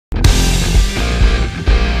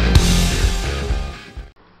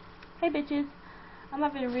bitches. I'm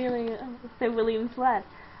having a really, so William Sled.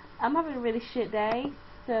 I'm having a really shit day,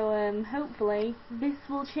 so hopefully this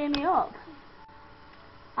will cheer me up.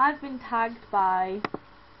 I've been tagged by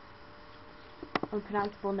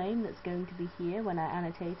unpronounceable name that's going to be here when I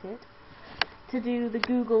annotate it, to do the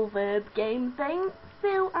Google Verb game thing,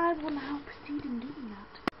 so I will now proceed in doing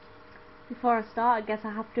that. Before I start, I guess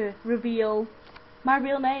I have to reveal my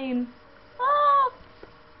real name. Ah!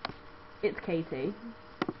 It's Katie,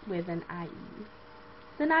 with an I-E.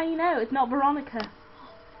 So now you know, it's not Veronica.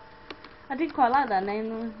 I did quite like that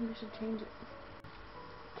name, we should change it.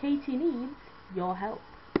 Katie needs your help.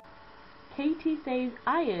 Katie says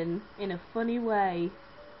iron in a funny way.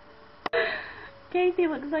 Katie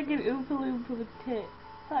looks like an Oompa Loompa with tits.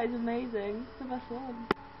 That is amazing. It's the best one.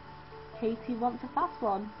 Katie wants a fast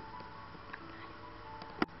one.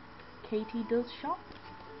 Katie does shop.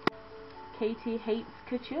 Katie hates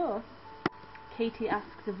couture. Katie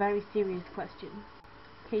asks a very serious question.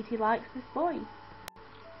 Katie likes this boy.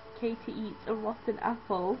 Katie eats a rotten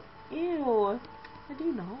apple. Ew, I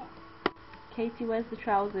do not. Katie wears the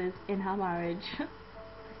trousers in her marriage. I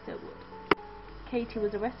so would. Katie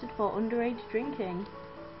was arrested for underage drinking.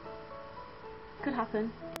 Could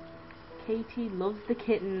happen. Katie loves the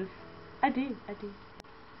kittens. I do.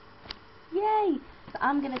 Yay! So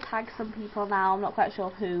I'm gonna tag some people now. I'm not quite sure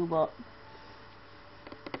who, but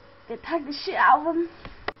get tag the shit out of them.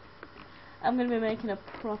 I'm gonna be making a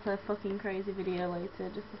proper fucking crazy video later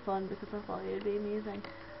just for fun because I thought it would be amusing.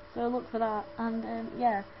 So look for that. And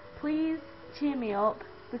yeah, please cheer me up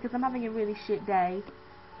because I'm having a really shit day.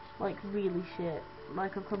 Like really shit.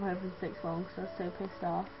 Like I've come home from 6 long, so I was so pissed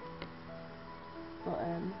off. But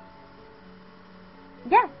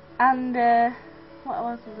yeah. And what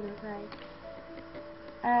else was I gonna say?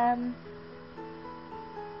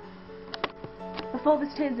 Before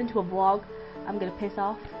this turns into a vlog, I'm gonna piss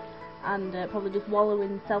off and probably just wallow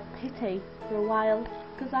in self-pity for a while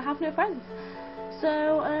because I have no friends.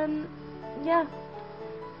 So yeah,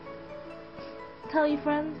 tell your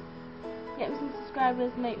friends, get me some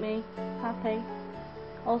subscribers, make me happy.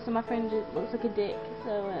 Also my friend looks like a dick,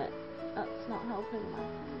 so that's not helping my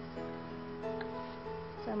friends.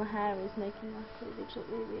 So my hair is making my cleavage look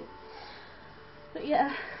really weird. But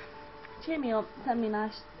yeah, cheer me up, send me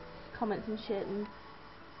nice comments and shit and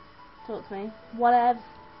talk to me. Whatever.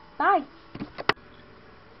 Bye!